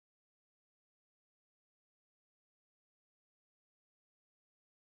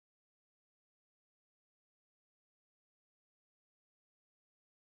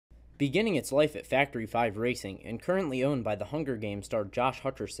Beginning its life at Factory 5 Racing and currently owned by the Hunger Games star Josh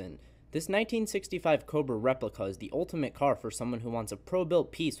Hutcherson, this 1965 Cobra replica is the ultimate car for someone who wants a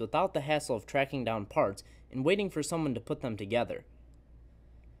pro-built piece without the hassle of tracking down parts and waiting for someone to put them together.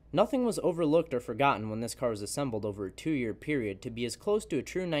 Nothing was overlooked or forgotten when this car was assembled over a 2-year period to be as close to a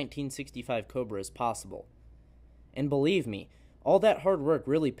true 1965 Cobra as possible. And believe me, all that hard work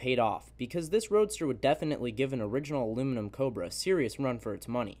really paid off, because this roadster would definitely give an original aluminum Cobra a serious run for its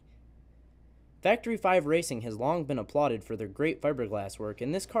money. Factory 5 Racing has long been applauded for their great fiberglass work,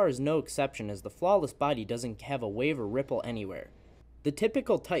 and this car is no exception as the flawless body doesn't have a wave or ripple anywhere. The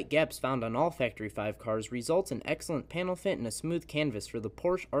typical tight gaps found on all Factory 5 cars results in excellent panel fit and a smooth canvas for the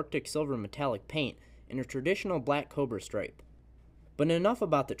Porsche Artic Silver Metallic paint and a traditional black Cobra stripe. But enough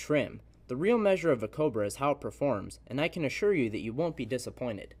about the trim. The real measure of a Cobra is how it performs, and I can assure you that you won't be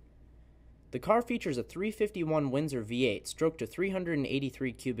disappointed. The car features a 351 Windsor V8 stroked to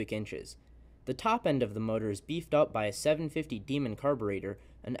 383 cubic inches. The top end of the motor is beefed up by a 750 Demon carburetor,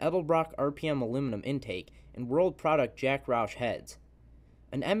 an Edelbrock RPM aluminum intake, and world product Jack Roush heads.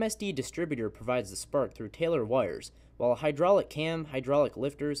 An MSD distributor provides the spark through Taylor wires, while a hydraulic cam, hydraulic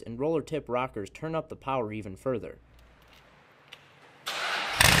lifters, and roller tip rockers turn up the power even further.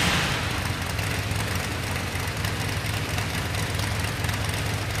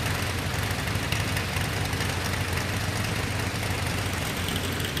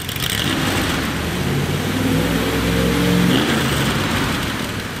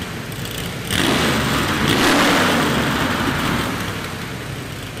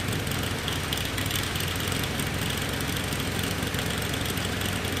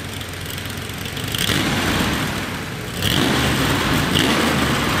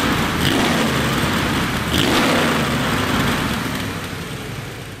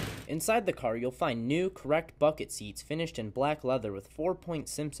 Inside the car, you'll find new, correct bucket seats finished in black leather with 4-point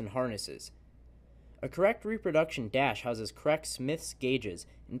Simpson harnesses. A correct reproduction dash houses correct Smith's gauges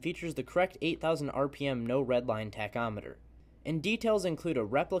and features the correct 8,000 RPM no redline tachometer. And details include a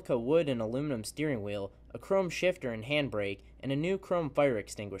replica wood and aluminum steering wheel, a chrome shifter and handbrake, and a new chrome fire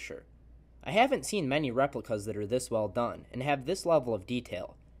extinguisher. I haven't seen many replicas that are this well done and have this level of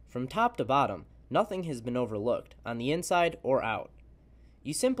detail. From top to bottom, nothing has been overlooked, on the inside or out.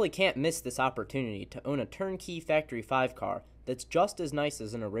 You simply can't miss this opportunity to own a turnkey Factory 5 car that's just as nice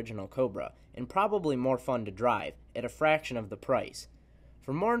as an original Cobra, and probably more fun to drive, at a fraction of the price.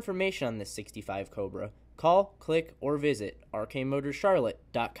 For more information on this 65 Cobra, call, click, or visit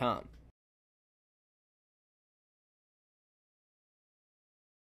rkmotorscharlotte.com.